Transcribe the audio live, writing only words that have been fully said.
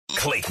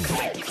Clayton.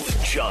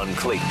 John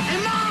Clayton.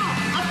 Hey,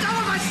 Mom! I'm done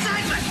with my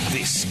segment!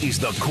 This is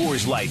the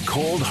Coors Light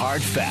Cold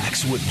Hard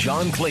Facts with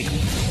John Clayton.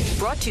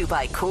 Brought to you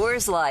by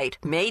Coors Light,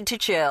 made to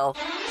chill.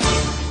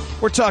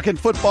 We're talking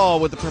football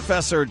with the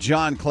professor,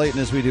 John Clayton,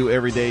 as we do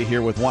every day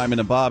here with Wyman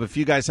and Bob. If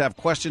you guys have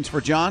questions for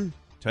John,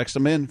 text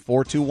them in,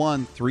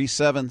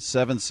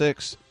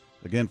 421-3776.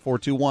 Again,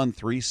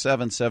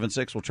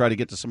 421-3776. We'll try to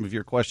get to some of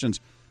your questions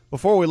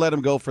before we let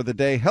him go for the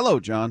day. Hello,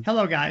 John.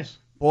 Hello, guys.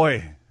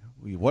 Boy,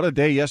 what a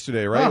day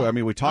yesterday, right? Oh, I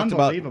mean, we talked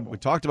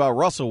about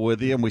Russell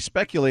with you, and we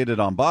speculated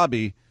on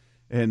Bobby,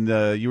 and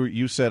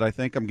you said, I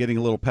think I'm getting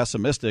a little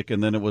pessimistic,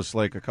 and then it was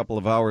like a couple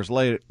of hours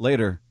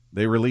later,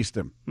 they released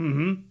him.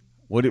 Mm-hmm.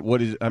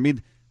 What is? I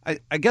mean,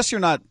 I guess you're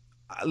not.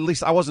 At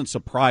least I wasn't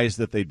surprised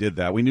that they did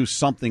that. We knew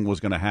something was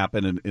going to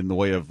happen in the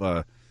way of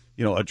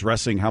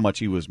addressing how much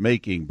he was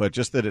making, but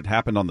just that it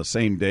happened on the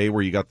same day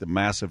where you got the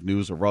massive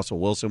news of Russell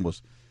Wilson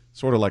was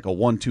sort of like a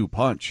 1-2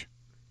 punch.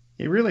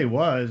 It really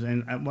was,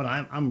 and what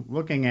I'm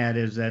looking at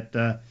is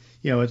that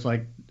it's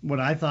like what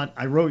I thought.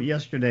 I wrote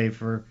yesterday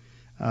for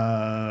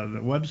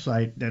the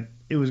website that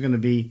it was going to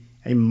be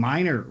a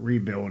minor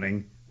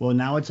rebuilding. Well,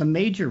 now it's a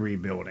major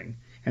rebuilding,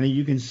 and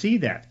you can see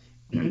that.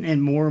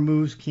 And more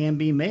moves can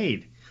be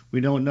made. We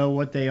don't know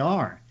what they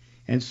are.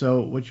 And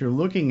so what you're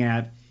looking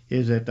at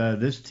is that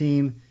this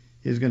team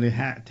is going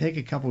to take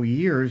a couple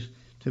years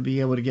to be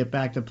able to get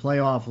back to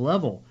playoff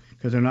level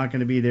because they're not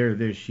going to be there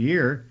this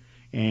year.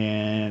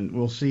 And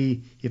we'll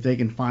see if they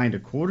can find a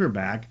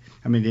quarterback.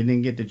 I mean, they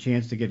didn't get the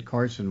chance to get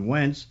Carson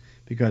Wentz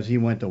because he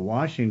went to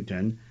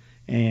Washington.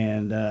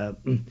 And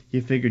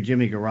you figure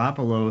Jimmy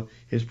Garoppolo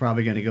is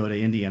probably going to go to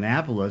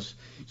Indianapolis.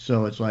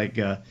 So it's like,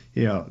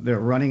 they're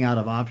running out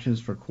of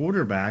options for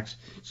quarterbacks.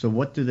 So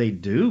what do they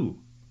do?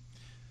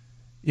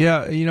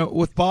 Yeah,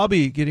 with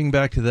Bobby, getting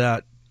back to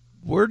that,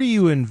 where do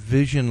you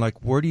envision, I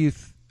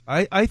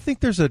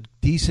think there's a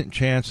decent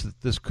chance that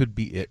this could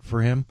be it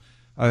for him.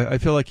 I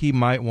feel like he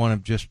might want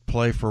to just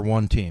play for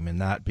one team,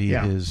 and that be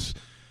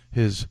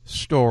his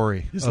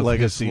story, his of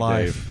legacy, his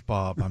life, Dave.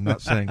 Bob. I'm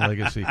not saying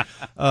legacy.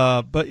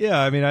 But, yeah,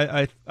 I mean,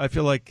 I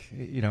feel like,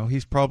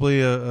 he's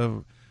probably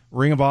a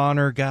Ring of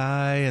Honor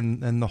guy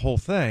and the whole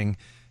thing.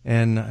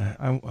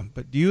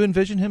 But do you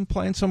envision him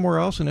playing somewhere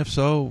else? And if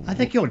so... I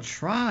think he'll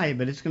try,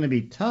 but it's going to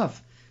be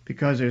tough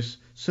because there's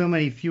so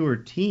many fewer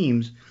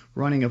teams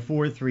running a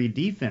 4-3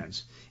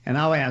 defense. And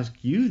I'll ask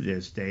you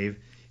this, Dave,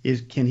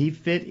 can he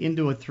fit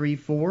into a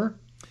 3-4?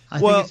 I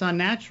think it's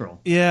unnatural.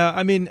 Yeah,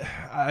 I mean,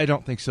 I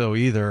don't think so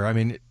either. I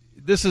mean,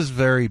 this is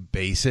very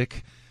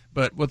basic,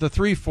 but with a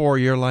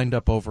 3-4, you're lined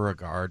up over a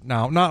guard.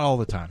 Now, not all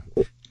the time,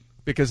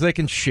 because they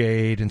can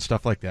shade and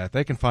stuff like that.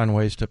 They can find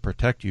ways to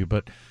protect you,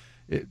 but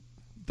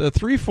the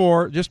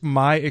 3-4, just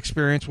my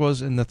experience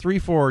was in the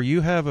 3-4,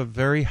 you have a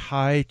very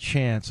high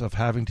chance of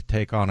having to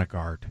take on a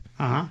guard.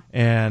 Uh-huh.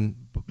 And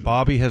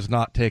Bobby has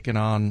not taken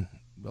on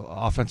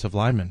offensive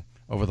linemen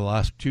over the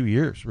last 2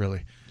 years,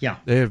 really. Yeah.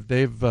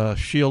 They've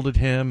shielded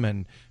him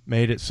and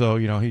made it so,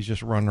 he's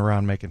just running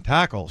around making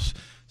tackles.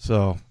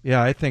 So,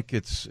 yeah, I think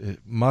it's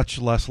much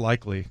less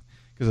likely.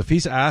 Because if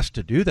he's asked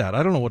to do that,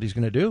 I don't know what he's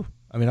going to do.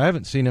 I mean, I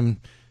haven't seen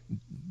him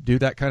do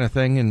that kind of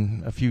thing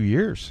in a few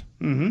years.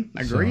 Mm-hmm.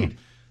 Agreed.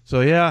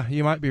 So, yeah,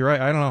 you might be right.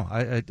 I don't know.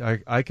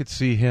 I could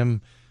see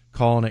him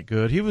calling it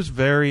good. He was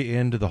very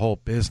into the whole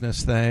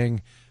business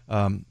thing.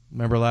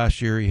 Remember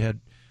last year he had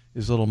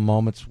his little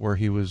moments where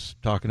he was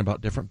talking about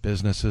different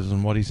businesses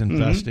and what he's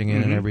investing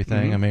in and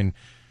everything. Mm-hmm. I mean,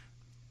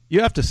 you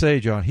have to say,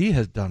 John, he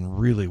has done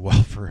really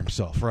well for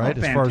himself, right?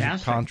 Oh, as far as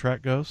his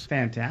contract goes.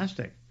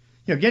 Fantastic.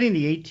 Getting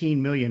the $18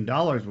 million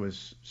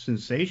was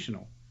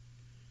sensational.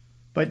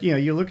 But,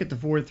 you look at the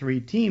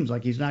 4-3 teams,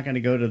 like he's not going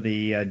to go to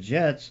the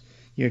Jets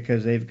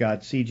because they've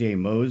got C.J.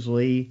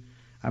 Mosley.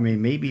 I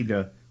mean, maybe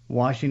the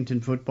Washington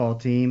football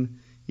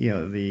team,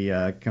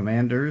 the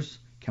Commanders,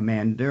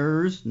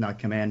 not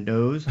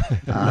Commandos,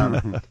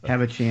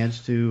 have a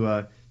chance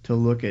to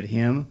look at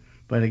him.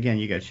 But again,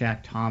 you got Shaq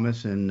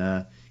Thomas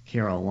in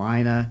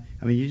Carolina.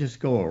 I mean, you just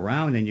go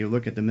around and you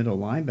look at the middle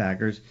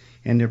linebackers,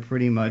 and they're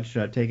pretty much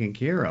taken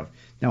care of.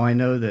 Now, I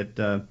know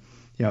that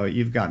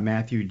you've got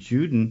Matthew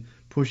Judon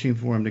pushing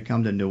for him to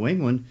come to New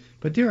England,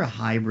 but they're a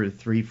hybrid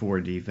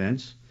 3-4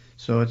 defense.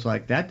 So it's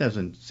like that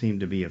doesn't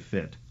seem to be a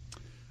fit.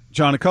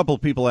 John, a couple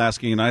of people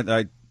asking, and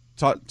I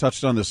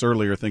touched on this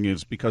earlier, thinking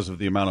it's because of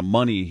the amount of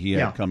money he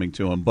had coming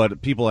to him.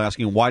 But people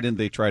asking, why didn't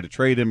they try to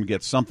trade him,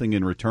 get something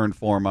in return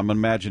for him? I'm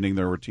imagining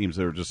there were teams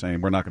that were just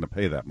saying, we're not going to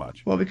pay that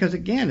much. Well, because,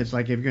 again, it's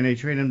like if you're going to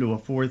trade him to a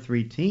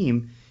 4-3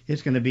 team,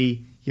 it's going to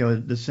be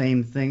the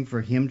same thing for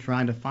him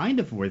trying to find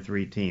a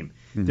 4-3 team.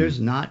 Mm-hmm. There's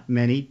not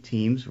many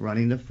teams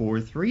running the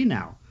 4-3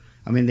 now.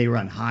 I mean, they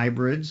run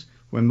hybrids.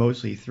 We're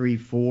mostly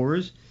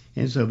 3-4s.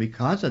 And so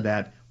because of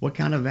that, what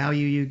kind of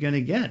value are you going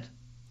to get?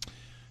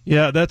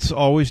 Yeah, that's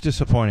always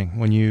disappointing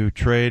when you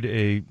trade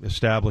a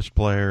established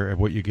player and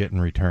what you get in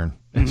return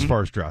as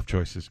far as draft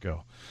choices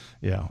go.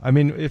 Yeah, I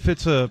mean, if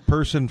it's a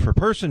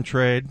person-for-person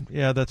trade,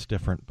 yeah, that's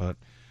different. But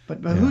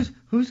yeah.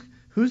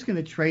 who's going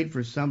to trade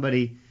for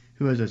somebody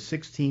who has a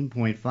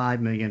 $16.5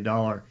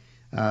 million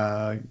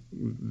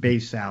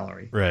base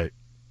salary. Right.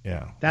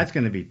 Yeah. That's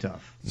going to be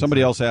tough.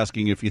 Somebody else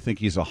asking if you think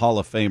he's a Hall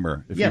of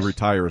Famer if Yes. he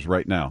retires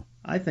right now.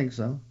 I think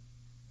so.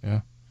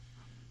 Yeah.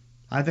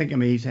 I think,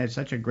 he's had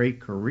such a great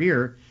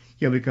career,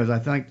 because I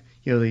think,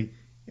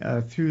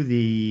 through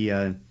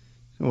the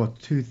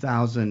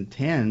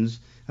 2010s,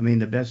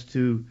 the best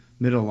two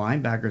middle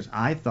linebackers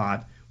I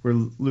thought were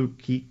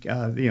Luke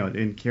Kuechly,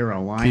 in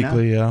Carolina.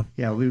 Kuechly, yeah.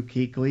 Yeah, Luke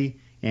Kuechly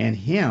and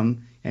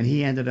him, and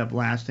he ended up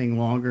lasting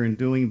longer and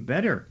doing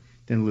better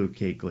than Luke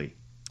Kuechly.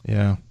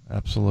 Yeah,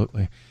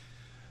 absolutely.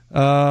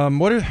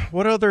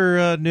 What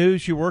other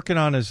news you working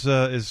on is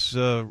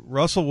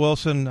Russell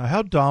Wilson?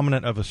 How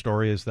dominant of a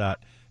story is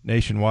that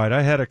nationwide?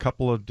 I had a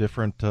couple of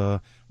different.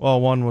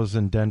 One was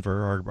in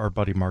Denver, our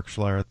buddy Mark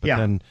Schlereth, but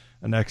then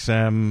an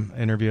XM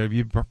interview.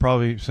 You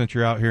probably, since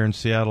you're out here in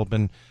Seattle,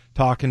 been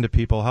talking to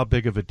people. How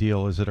big of a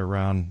deal is it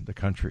around the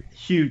country?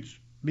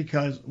 Huge,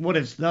 because what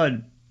it's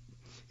done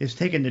is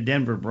taken the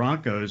Denver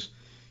Broncos,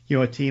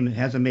 a team that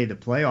hasn't made the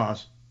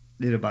playoffs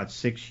in about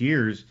 6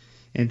 years,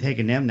 and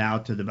taken them now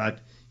to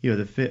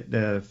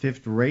the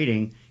fifth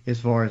rating as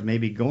far as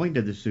maybe going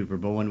to the Super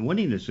Bowl and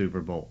winning the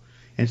Super Bowl.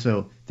 And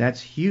so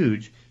that's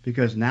huge,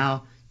 because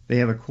now they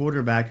have a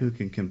quarterback who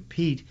can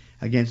compete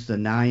against the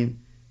 9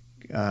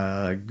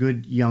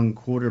 good young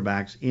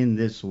quarterbacks in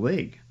this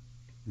league.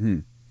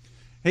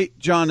 Hey,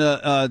 John,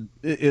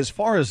 as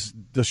far as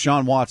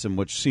Deshaun Watson,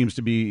 which seems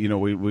to be,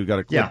 we've got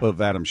a clip of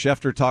Adam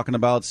Schefter talking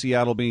about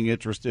Seattle being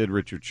interested.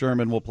 Richard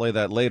Sherman, we'll play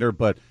that later.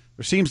 But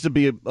there seems to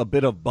be a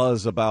bit of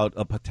buzz about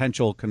a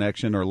potential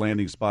connection or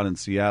landing spot in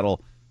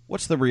Seattle.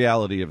 What's the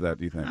reality of that,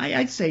 do you think?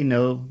 I'd say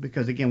no,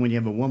 because, again, when you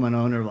have a woman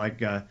owner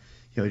like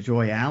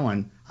Joy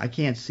Allen, I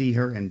can't see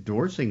her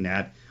endorsing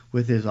that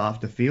with his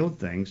off-the-field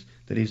things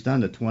that he's done,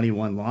 the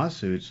 21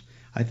 lawsuits.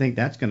 I think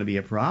that's going to be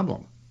a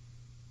problem.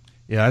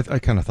 Yeah, I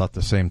kind of thought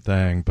the same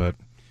thing, but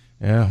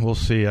yeah, we'll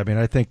see.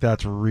 I think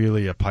that's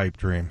really a pipe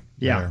dream.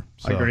 Yeah,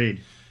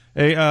 agreed.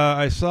 Hey,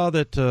 I saw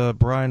that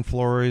Brian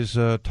Flores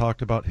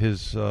talked about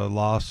his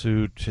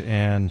lawsuit,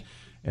 and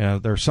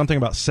there's something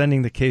about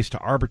sending the case to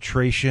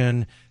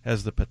arbitration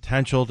has the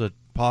potential to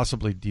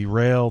possibly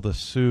derail the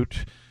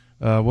suit.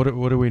 What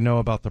do we know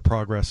about the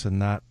progress in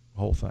that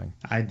whole thing?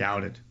 I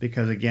doubt it,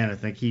 because, again, I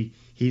think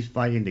he's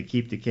fighting to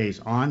keep the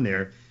case on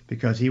there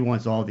because he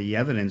wants all the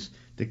evidence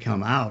to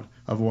come out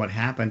of what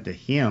happened to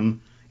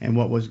him and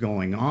what was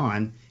going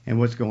on and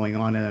what's going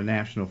on in the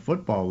National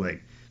Football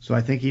League. So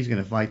I think he's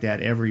going to fight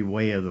that every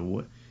way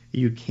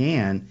you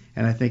can,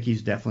 and I think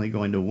he's definitely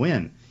going to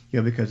win.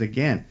 Because,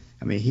 again,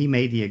 he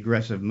made the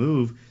aggressive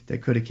move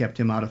that could have kept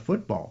him out of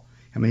football.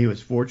 He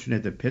was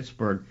fortunate that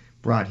Pittsburgh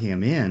brought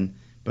him in,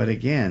 but,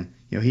 again,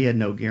 he had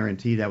no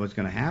guarantee that was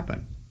going to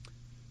happen.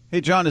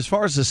 Hey, John, as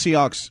far as the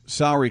Seahawks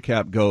salary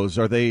cap goes,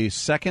 are they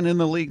second in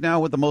the league now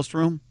with the most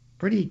room?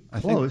 Pretty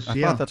close, I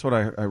thought that's what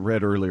I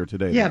read earlier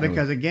today. Yeah,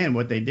 because, again,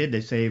 what they did,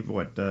 they saved,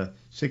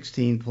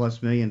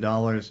 $16+ million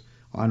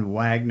on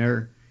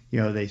Wagner.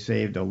 They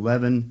saved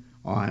 11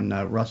 on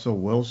Russell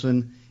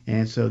Wilson,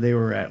 and so they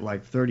were at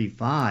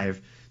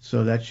 35.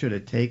 So that should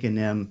have taken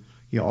them,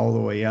 all the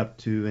way up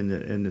to in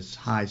the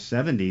high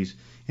 70s,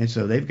 and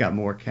so they've got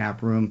more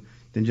cap room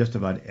than just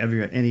about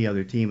any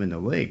other team in the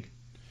league.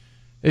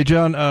 Hey,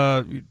 John,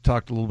 you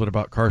talked a little bit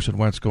about Carson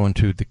Wentz going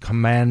to the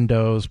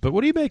Commandos, but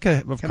what do you make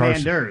of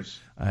Commanders?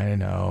 I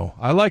know.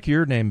 I like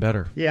your name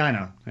better. Yeah, I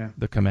know. Yeah.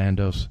 The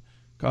Commandos.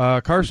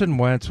 Carson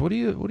Wentz, what do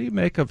you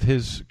make of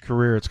his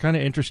career? It's kind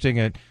of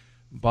interesting.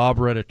 Bob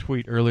read a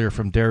tweet earlier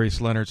from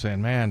Darius Leonard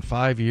saying, man,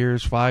 5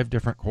 years, 5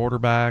 different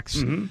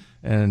quarterbacks,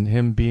 and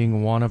him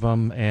being one of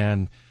them.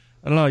 And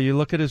I don't know, you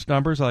look at his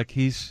numbers,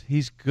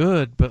 he's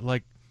good, but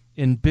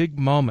in big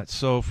moments.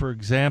 So, for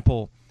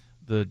example,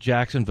 the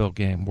Jacksonville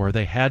game where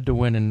they had to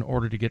win in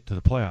order to get to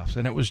the playoffs,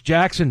 and it was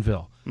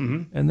Jacksonville,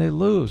 and they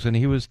lose, and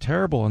he was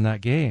terrible in that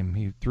game.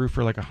 He threw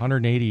for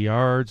 180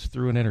 yards,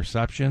 threw an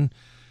interception.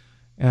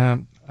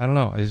 I don't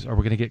know. Are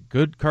we going to get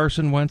good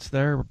Carson Wentz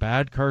there or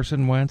bad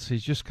Carson Wentz?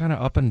 He's just kind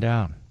of up and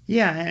down.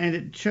 Yeah, and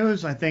it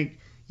shows, I think,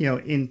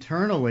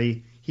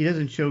 internally he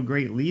doesn't show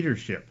great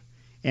leadership,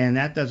 and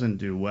that doesn't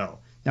do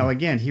well. Now,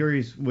 again, here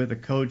he's with a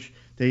coach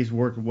that he's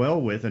worked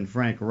well with in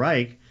Frank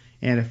Reich,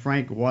 and if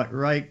Frank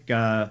Reich,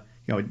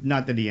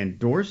 not that he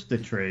endorsed the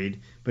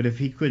trade, but if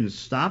he couldn't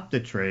stop the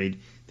trade,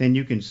 then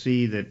you can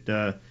see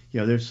that,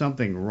 there's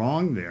something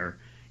wrong there.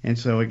 And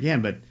so,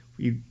 again, but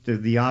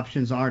the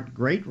options aren't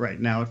great right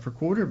now for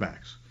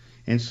quarterbacks.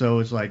 And so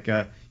it's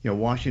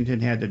Washington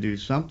had to do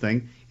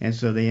something, and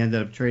so they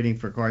ended up trading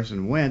for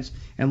Carson Wentz.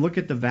 And look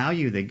at the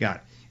value they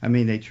got.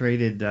 They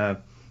traded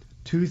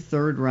 2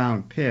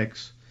 third-round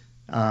picks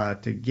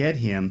to get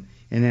him,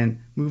 and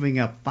then moving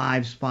up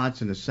 5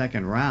 spots in the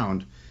second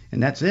round,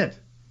 and that's it.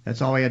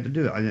 That's all he had to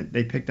do.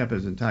 They picked up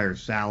his entire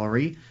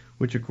salary,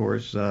 which, of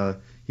course, I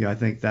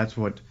think that's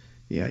what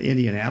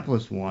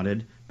Indianapolis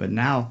wanted. But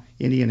now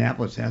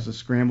Indianapolis has to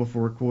scramble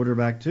for a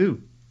quarterback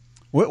too.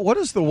 What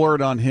is the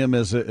word on him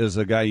as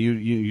a guy?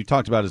 You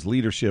talked about his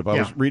leadership. I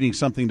was reading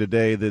something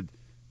today that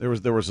there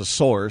was a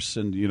source,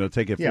 and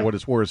take it for what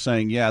it's worth,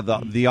 saying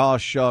the aw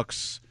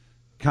shucks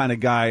kind of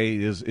guy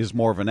is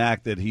more of an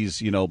act, that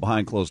he's,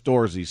 behind closed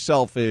doors, he's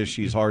selfish,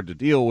 he's hard to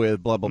deal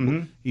with, blah blah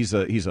blah. He's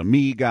a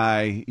me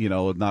guy,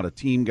 not a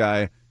team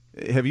guy.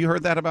 Have you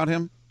heard that about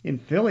him? In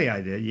Philly,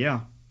 I did.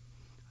 Yeah,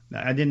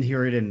 I didn't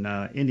hear it in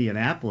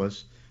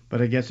Indianapolis,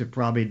 but I guess it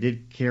probably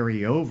did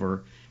carry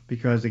over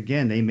because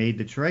again they made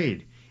the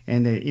trade,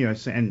 and they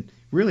and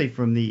really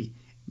from the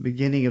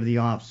beginning of the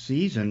off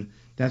season,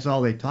 that's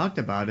all they talked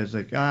about is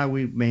like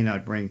we may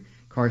not bring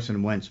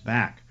Carson Wentz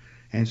back.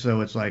 And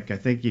so it's like I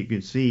think you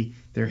can see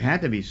there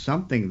had to be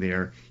something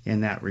there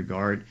in that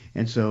regard.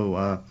 And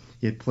so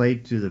it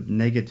played to the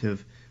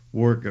negative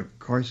work of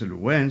Carson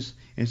Wentz.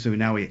 And so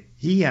now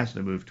he has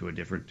to move to a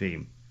different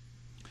team.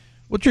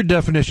 What's your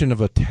definition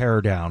of a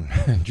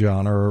teardown,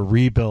 John, or a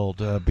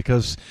rebuild?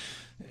 Because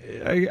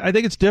I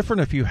think it's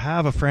different if you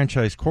have a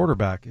franchise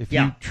quarterback. If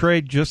you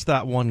trade just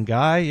that one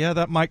guy,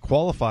 that might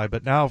qualify.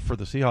 But now for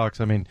the Seahawks,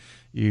 I mean,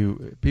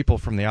 people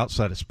from the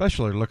outside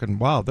especially are looking,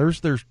 wow,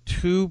 there's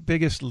two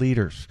biggest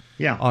leaders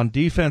on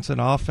defense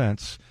and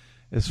offense.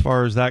 As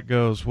far as that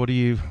goes,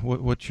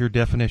 what's your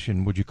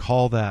definition? Would you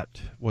call that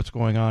what's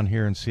going on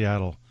here in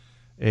Seattle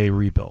a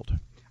rebuild?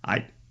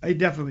 I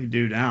definitely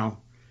do now.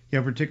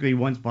 Particularly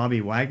once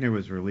Bobby Wagner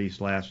was released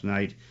last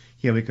night.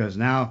 Because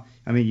now,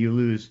 I mean, you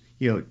lose,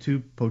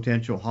 two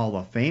potential Hall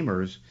of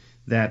Famers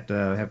that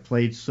have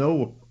played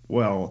so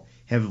well,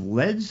 have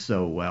led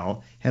so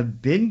well,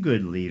 have been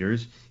good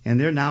leaders, and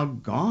they're now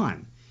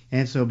gone.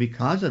 And so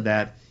because of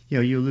that,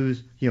 you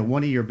lose,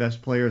 one of your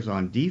best players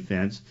on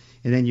defense,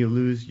 and then you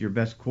lose your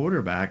best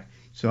quarterback.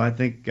 So I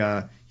think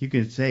you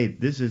can say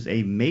this is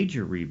a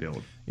major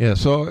rebuild. Yeah,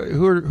 so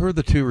who are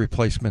the two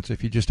replacements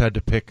if you just had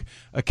to pick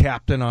a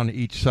captain on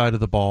each side of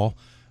the ball?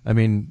 I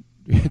mean,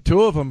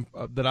 two of them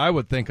that I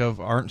would think of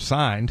aren't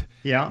signed.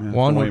 Yeah.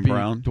 One would be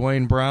Brown.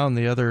 Dwayne Brown,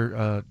 the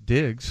other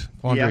Diggs,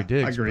 Quandre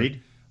Diggs.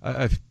 Agreed.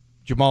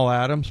 Jamal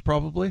Adams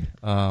probably.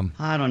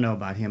 I don't know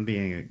about him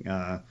being,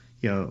 I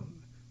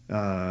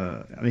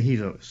mean,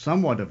 he's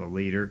somewhat of a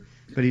leader,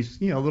 but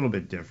he's, a little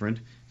bit different.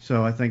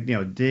 So I think,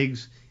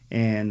 Diggs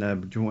and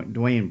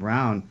Dwayne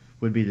Brown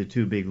would be the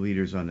two big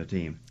leaders on the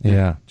team.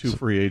 Yeah. Two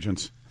free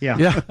agents. Yeah.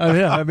 Yeah.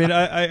 I mean,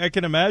 I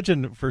can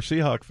imagine for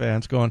Seahawk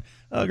fans going,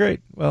 oh,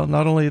 great. Well,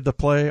 not only the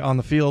play on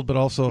the field, but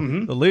also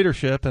the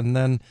leadership. And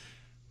then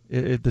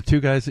the two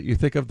guys that you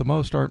think of the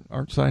most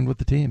aren't signed with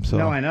the team. So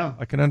no, I know.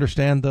 I can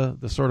understand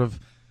the sort of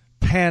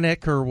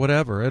panic or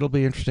whatever. It'll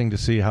be interesting to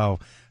see how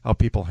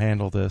people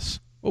handle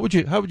this. How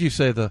would you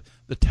say the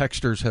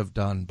texters have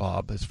done,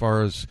 Bob, as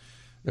far as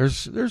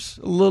there's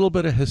a little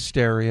bit of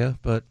hysteria,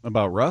 but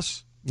About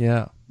Russ?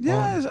 Yeah.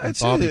 Yeah, I'd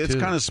say it's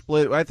kind of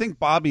split. I think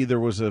Bobby, there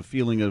was a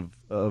feeling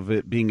of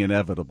it being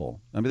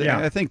inevitable. I mean,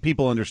 I think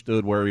people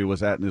understood where he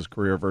was at in his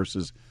career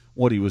versus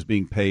what he was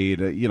being paid.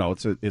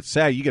 It's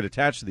sad you get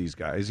attached to these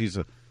guys. He's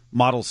a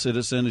model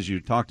citizen, as you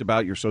talked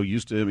about. You're so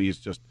used to him. He's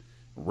just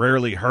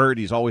rarely hurt.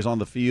 He's always on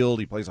the field.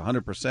 He plays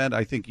 100%.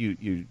 I think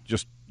you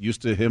just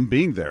used to him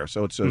being there.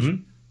 So it's a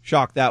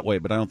shock that way,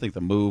 but I don't think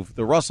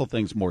the Russell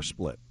thing's more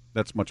split.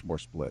 That's much more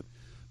split.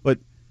 But,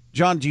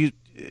 John,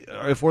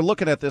 if we're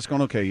looking at this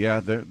going, okay,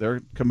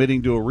 they're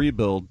committing to a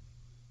rebuild,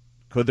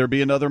 could there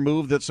be another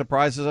move that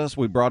surprises us?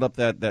 We brought up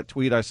that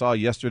tweet I saw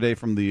yesterday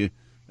from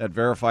that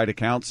verified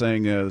account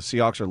saying the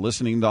Seahawks are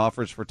listening to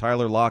offers for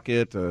Tyler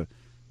Lockett.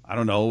 I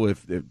don't know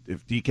if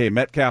DK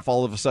Metcalf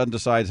all of a sudden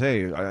decides,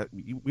 hey,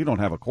 we don't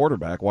have a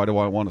quarterback. Why do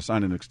I want to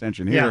sign an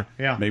extension here?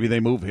 Yeah. Maybe they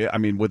move here. I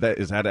mean,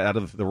 is that out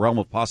of the realm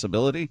of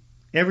possibility?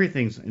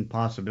 Everything's in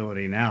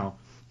possibility now,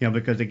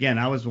 because, again,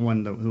 I was the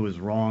one who was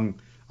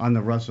wrong on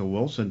the Russell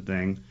Wilson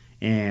thing.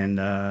 And,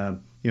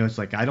 it's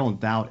like I don't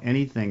doubt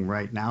anything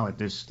right now at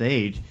this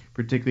stage,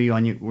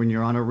 particularly when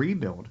you're on a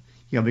rebuild,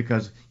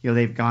 because,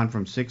 they've gone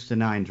from 6 to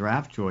 9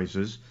 draft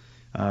choices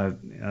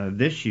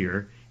this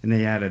year, and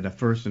they added a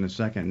first and a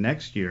second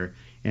next year.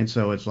 And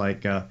so it's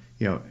like,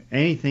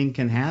 anything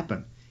can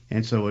happen.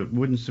 And so it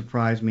wouldn't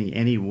surprise me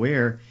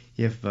anywhere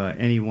if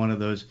any one of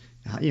those,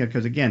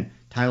 because, again,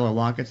 Tyler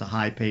Lockett's a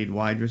high-paid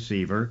wide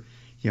receiver.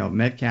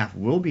 Metcalf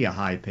will be a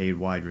high-paid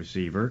wide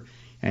receiver.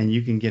 And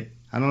you can get,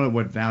 I don't know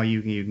what value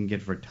you can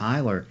get for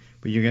Tyler,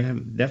 but you're going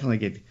to definitely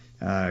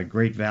get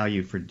great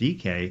value for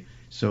DK.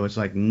 So it's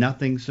like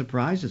nothing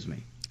surprises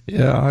me.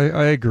 Yeah,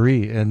 I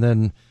agree. And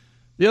then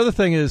the other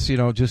thing is,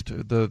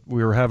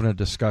 we were having a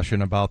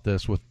discussion about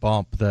this with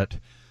Bump that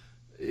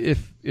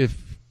if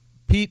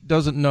Pete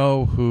doesn't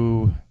know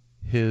who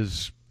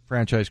his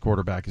franchise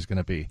quarterback is going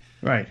to be,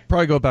 right,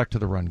 probably go back to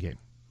the run game,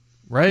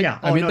 right? Yeah,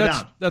 I mean, no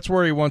doubt. That's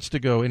where he wants to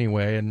go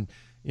anyway, and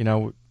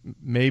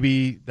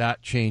maybe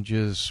that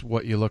changes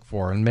what you look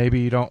for, and maybe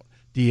you don't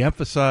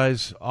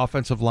de-emphasize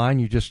offensive line.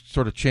 You just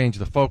sort of change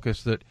the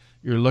focus that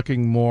you're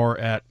looking more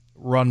at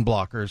run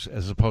blockers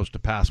as opposed to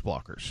pass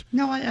blockers.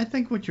 No, I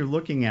think what you're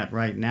looking at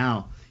right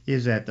now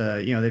is that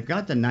they've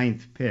got the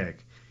 9th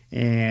pick,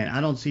 and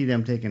I don't see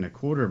them taking a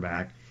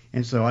quarterback,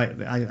 and so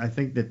I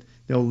think that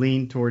they'll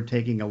lean toward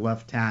taking a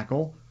left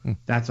tackle.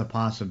 That's a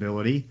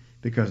possibility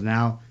because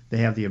now they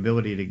have the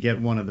ability to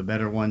get one of the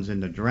better ones in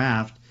the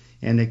draft,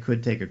 and they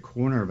could take a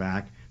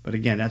cornerback. But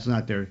again, that's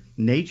not their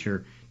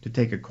nature to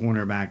take a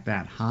cornerback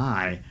that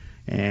high.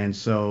 And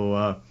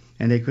so,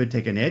 and they could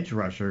take an edge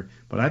rusher.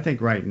 But I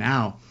think right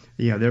now,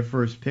 their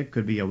first pick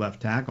could be a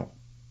left tackle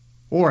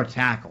or a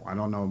tackle. I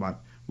don't know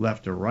about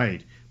left or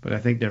right, but I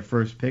think their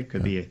first pick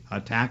could be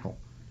a tackle.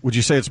 Would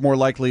you say it's more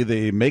likely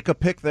they make a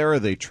pick there or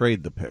they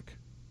trade the pick?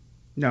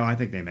 No, I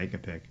think they make a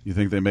pick. You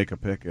think they make a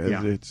pick?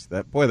 Yeah. It's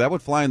that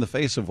would fly in the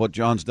face of what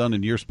John's done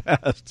in years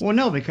past. Well,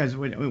 no, because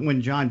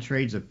when John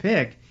trades a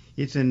pick,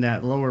 it's in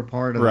that lower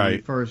part of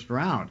the first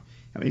round.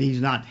 I mean,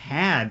 he's not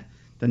had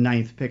the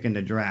 9th pick in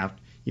the draft,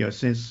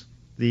 since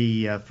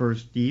the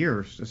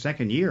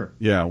second year.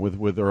 Yeah,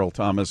 with Earl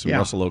Thomas and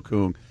Russell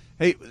Okung.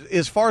 Hey,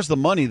 as far as the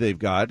money they've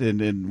got,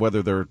 and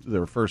whether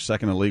they're first,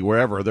 second in the league,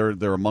 wherever,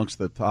 they're amongst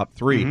the top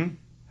 3. Mm-hmm.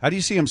 How do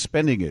you see him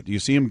spending it? Do you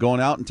see him going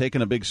out and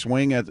taking a big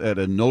swing at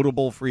a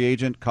notable free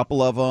agent,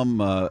 couple of them?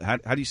 How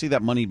do you see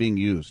that money being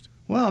used?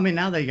 Well, I mean,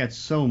 now they got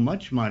so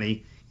much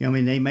money,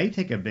 they may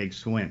take a big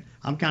swing.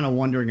 I'm kind of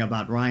wondering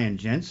about Ryan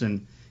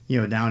Jensen,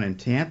 down in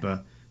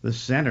Tampa, the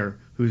center,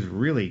 who's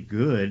really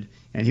good,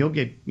 and he'll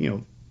get,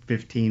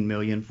 $15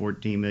 million,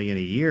 $14 million a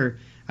year.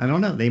 I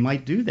don't know. They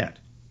might do that.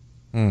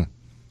 Yeah,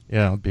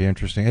 it'll be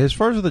interesting. As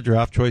far as the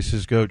draft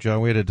choices go,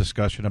 John, we had a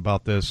discussion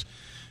about this.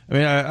 I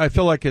mean, I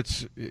feel like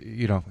it's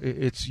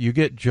you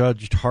get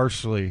judged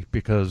harshly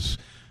because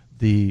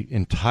the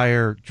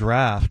entire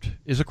draft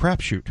is a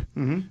crapshoot.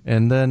 Mm-hmm.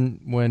 And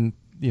then when,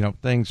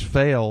 things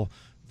fail,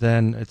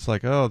 then it's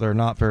like, oh, they're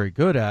not very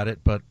good at it,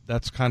 but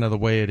that's kind of the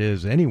way it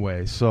is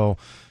anyway. So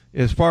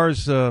as far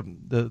as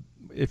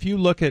if you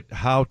look at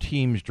how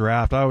teams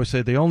draft, I always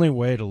say the only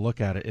way to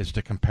look at it is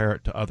to compare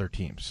it to other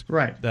teams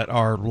that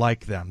are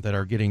like them, that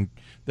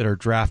are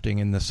drafting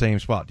in the same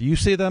spot. Do you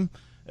see them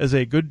as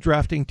a good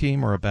drafting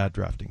team or a bad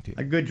drafting team?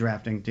 A good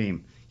drafting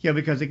team.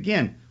 Because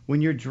again,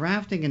 when you're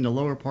drafting in the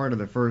lower part of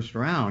the first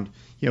round,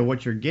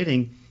 what you're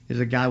getting is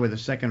a guy with a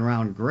second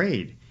round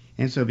grade.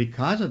 And so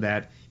because of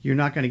that, you're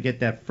not going to get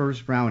that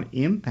first round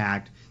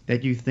impact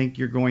that you think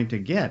you're going to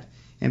get.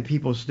 And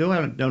people still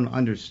don't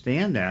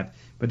understand that,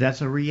 but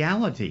that's a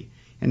reality.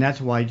 And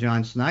that's why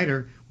John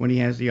Snyder, when he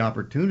has the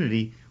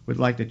opportunity, would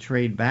like to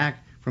trade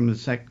back from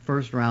the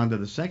first round to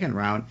the second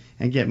round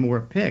and get more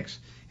picks.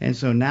 And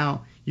so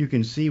now you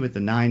can see with the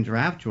 9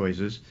 draft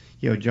choices,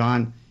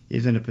 John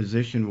is in a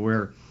position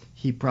where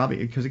he probably,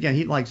 because again,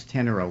 he likes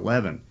 10 or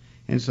 11.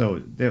 And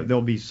so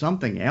there'll be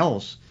something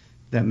else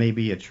that may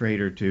be a trade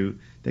or two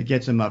that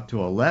gets him up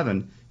to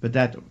 11, but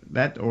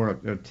that or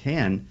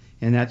 10,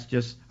 and that's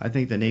just, I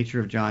think, the nature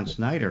of John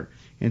Snyder.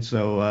 And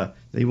so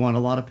they want a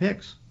lot of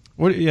picks.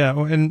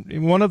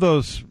 And one of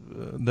those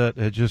that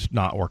had just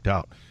not worked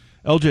out,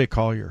 L.J.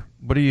 Collier.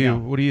 What do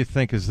you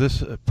think? Is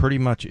this pretty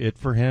much it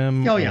for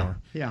him? Oh, yeah.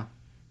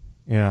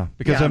 Yeah,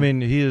 because I mean,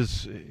 he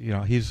is,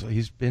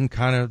 he's been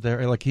kind of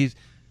there. Like I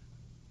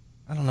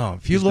don't know.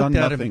 If you looked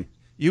at him,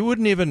 you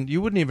wouldn't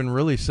even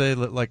really say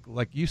that,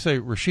 like you say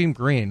Rasheem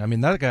Green. I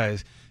mean, that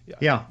guy's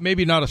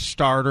maybe not a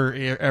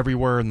starter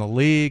everywhere in the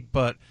league,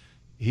 but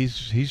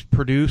he's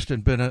produced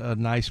and been a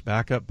nice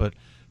backup. But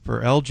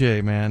for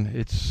LJ,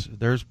 man,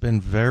 there's been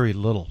very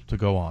little to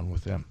go on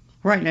with him.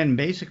 Right, and then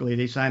basically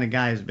they sign a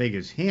guy as big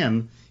as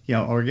him,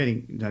 or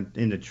getting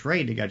in the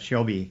trade they got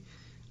Shelby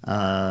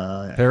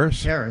Harris.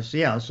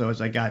 So it's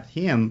like got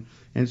him,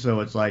 and so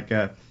it's like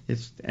and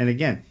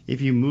again,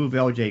 if you move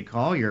LJ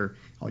Collier,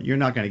 you're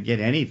not going to get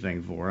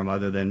anything for him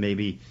other than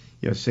maybe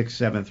 6th,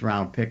 7th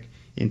round pick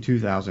in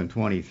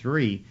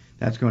 2023.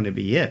 That's going to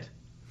be it.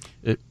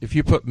 If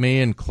you put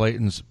me and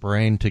Clayton's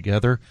brain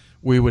together,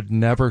 we would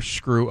never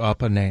screw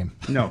up a name.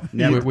 No,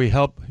 never. We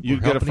help. You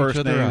get a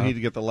first name, he'd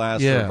get the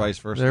last, or vice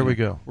versa. There we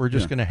go. We're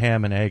just going to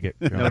ham and egg it.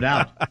 No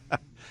doubt.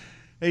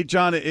 Hey,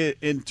 John,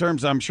 in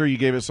terms, I'm sure you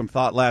gave it some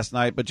thought last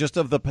night, but just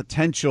of the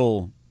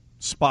potential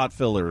spot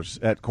fillers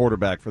at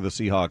quarterback for the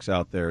Seahawks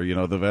out there,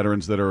 the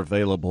veterans that are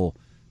available,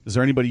 is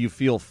there anybody you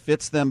feel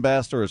fits them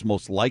best or is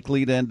most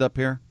likely to end up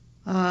here?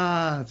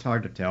 It's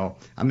hard to tell.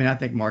 I mean, I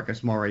think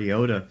Marcus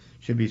Mariota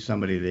should be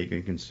somebody they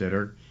can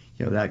consider.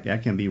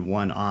 That can be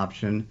one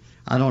option.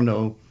 I don't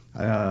know.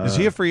 Is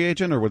he a free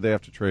agent, or would they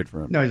have to trade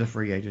for him? No, he's a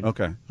free agent.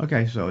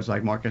 Okay, so it's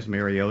like Marcus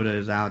Mariota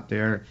is out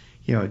there.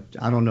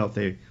 I don't know if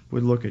they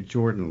would look at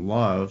Jordan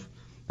Love.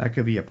 That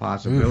could be a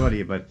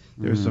possibility, but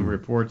there's some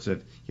reports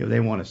that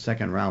they want a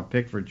second-round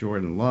pick for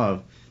Jordan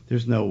Love.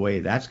 There's no way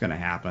that's going to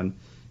happen.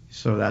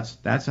 So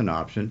that's an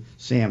option.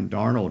 Sam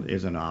Darnold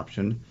is an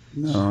option.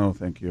 No,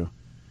 thank you.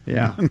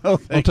 Yeah. No,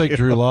 thank I'll take you.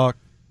 Drew Lock.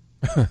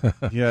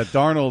 Yeah,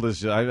 Darnold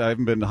is. I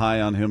haven't been high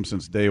on him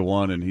since day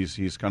one, and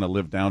he's kind of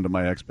lived down to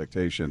my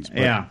expectations. But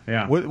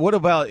yeah. What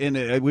about?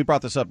 We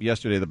brought this up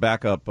yesterday. The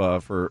backup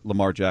for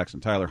Lamar Jackson,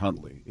 Tyler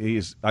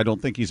Huntley. I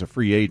don't think he's a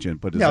free agent,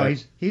 but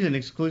he's an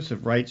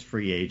exclusive rights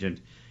free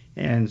agent,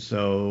 and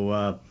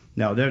so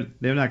no,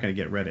 they're not going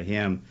to get rid of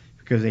him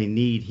because they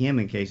need him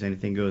in case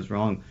anything goes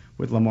wrong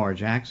with Lamar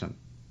Jackson.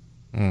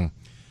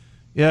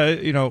 Yeah,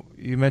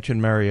 you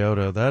mentioned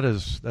Mariota.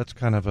 That's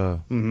kind of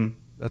a. Mm-hmm.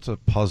 That's a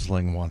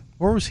puzzling one.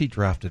 Where was he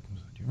drafted?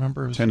 Do you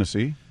remember?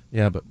 Tennessee.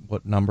 Yeah, but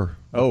what number?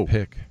 Oh, What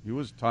pick? He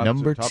was top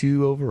Number top,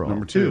 2 overall.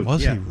 Number 2.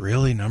 Was Yeah. he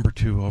really number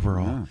 2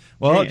 overall? Yeah.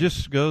 Well, Yeah. it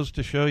just goes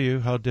to show you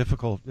how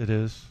difficult it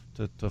is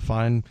to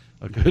find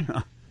a good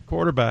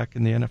quarterback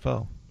in the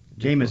NFL.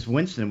 Jameis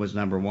Winston was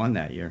number 1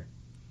 that year.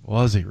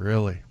 Was he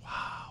really?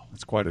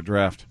 That's quite a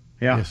draft.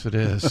 Yeah. Yes, it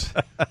is.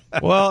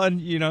 Well,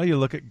 and you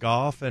look at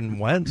Goff and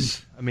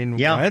Wentz. I mean,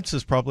 Yeah. Wentz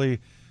has probably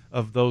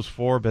of those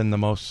 4 been the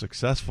most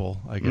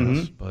successful, I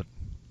guess. But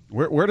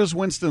Where does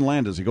Winston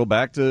land? Does he go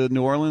back to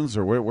New Orleans,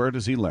 or where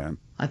does he land?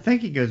 I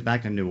think he goes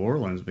back to New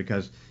Orleans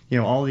because,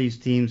 all these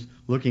teams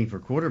looking for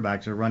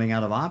quarterbacks are running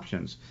out of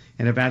options.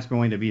 And if that's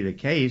going to be the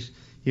case,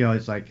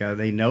 it's like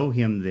they know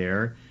him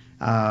there.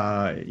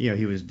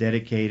 He was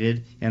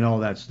dedicated and all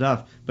that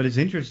stuff. But it's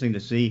interesting to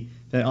see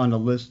that on the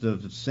list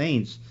of the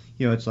Saints,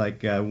 it's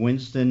like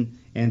Winston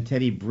and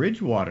Teddy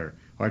Bridgewater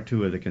are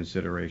 2 of the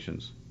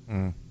considerations.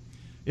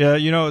 yeah,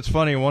 it's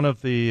funny. One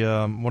of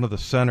the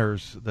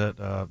centers that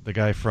the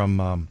guy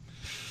from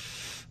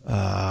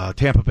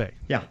Tampa Bay,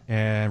 Yeah.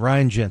 and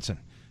Ryan Jensen.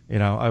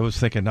 I was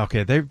thinking,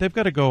 okay, they've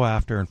got to go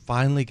after and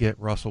finally get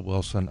Russell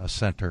Wilson a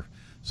center.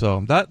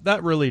 So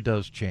that really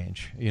does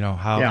change,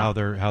 how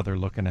they're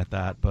looking at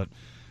that. But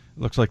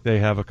it looks like they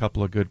have a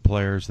couple of good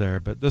players there.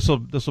 But this will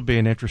be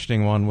an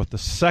interesting one with the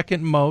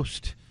second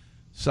most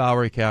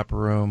salary cap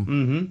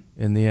room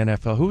in the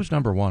NFL. Who's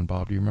number 1,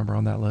 Bob? Do you remember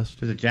on that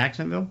list? Is it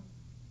Jacksonville?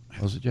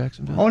 Was it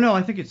Jacksonville? Oh, no,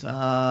 I think it's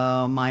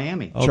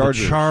Miami. Oh,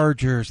 Chargers. the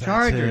Chargers. That's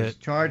Chargers. it.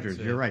 Chargers.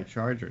 That's You're it. right,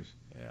 Chargers.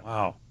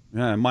 Wow.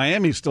 Yeah,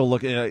 Miami's still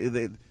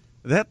looking.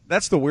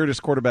 That's the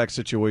weirdest quarterback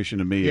situation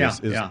to me. Yeah, is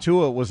yeah.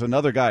 Tua was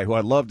another guy who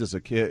I loved as a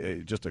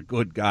kid, just a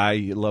good guy.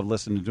 You love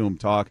listening to him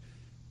talk.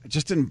 I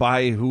just didn't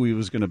buy who he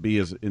was going to be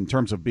in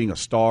terms of being a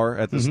star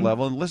at this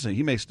level. And listen,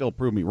 he may still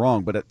prove me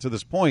wrong, but to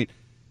this point,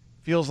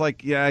 feels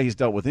like, he's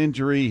dealt with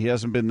injury. He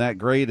hasn't been that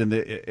great. And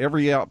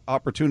every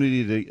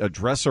opportunity to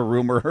address a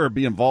rumor or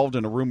be involved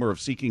in a rumor of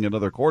seeking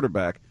another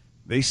quarterback,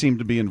 they seem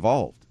to be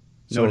involved.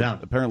 So No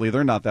doubt. apparently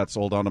they're not that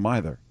sold on him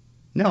either.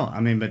 No, I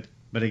mean,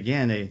 but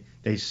again,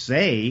 they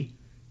say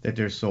that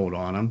they're sold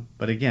on him.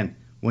 But again,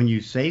 when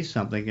you say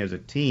something as a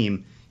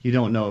team, you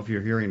don't know if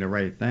you're hearing the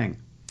right thing.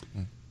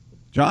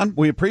 John,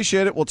 we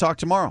appreciate it. We'll talk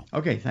tomorrow.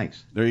 Okay,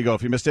 thanks. There you go.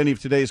 If you missed any of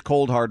today's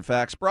Cold Hard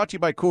Facts, brought to you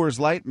by Coors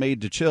Light,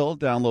 made to chill.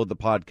 Download the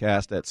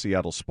podcast at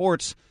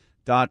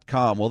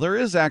seattlesports.com. Well, there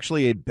is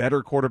actually a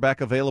better quarterback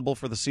available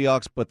for the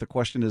Seahawks, but the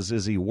question is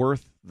he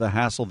worth the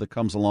hassle that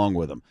comes along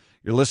with him?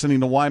 You're listening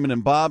to Wyman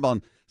and Bob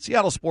on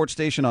Seattle Sports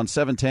Station on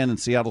 710 and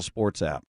Seattle Sports app.